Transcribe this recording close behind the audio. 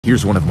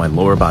Here's one of my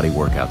lower body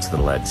workouts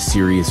that'll add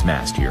serious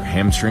mass to your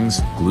hamstrings,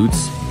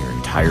 glutes, and your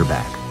entire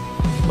back.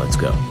 Let's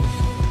go.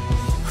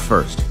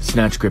 First,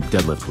 snatch grip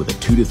deadlift with a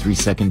 2 to 3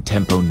 second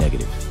tempo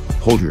negative.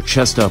 Hold your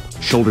chest up,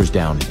 shoulders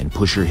down, and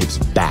push your hips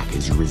back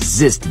as you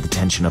resist the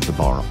tension of the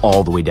bar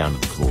all the way down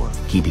to the floor,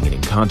 keeping it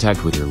in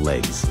contact with your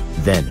legs.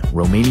 Then,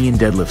 Romanian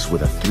deadlifts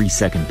with a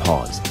 3-second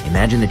pause.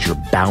 Imagine that you're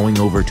bowing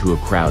over to a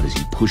crowd as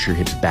you push your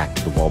hips back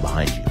to the wall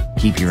behind you.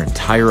 Keep your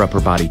entire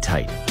upper body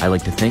tight. I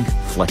like to think,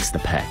 flex the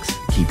pecs.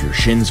 Keep your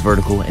shins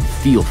vertical and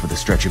feel for the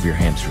stretch of your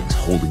hamstrings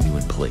holding you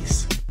in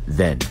place.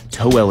 Then,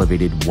 toe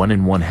elevated 1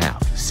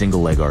 1/2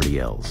 single leg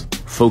RDLs.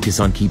 Focus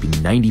on keeping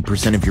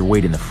 90% of your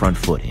weight in the front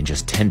foot and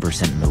just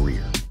 10% in the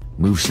rear.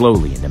 Move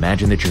slowly and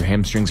imagine that your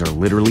hamstrings are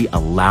literally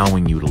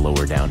allowing you to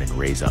lower down and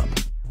raise up.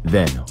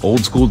 Then,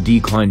 old school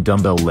decline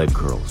dumbbell leg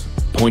curls.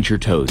 Point your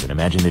toes and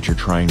imagine that you're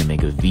trying to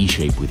make a V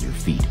shape with your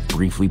feet,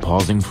 briefly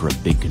pausing for a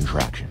big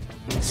contraction.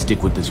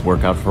 Stick with this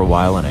workout for a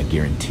while and I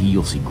guarantee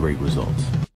you'll see great results.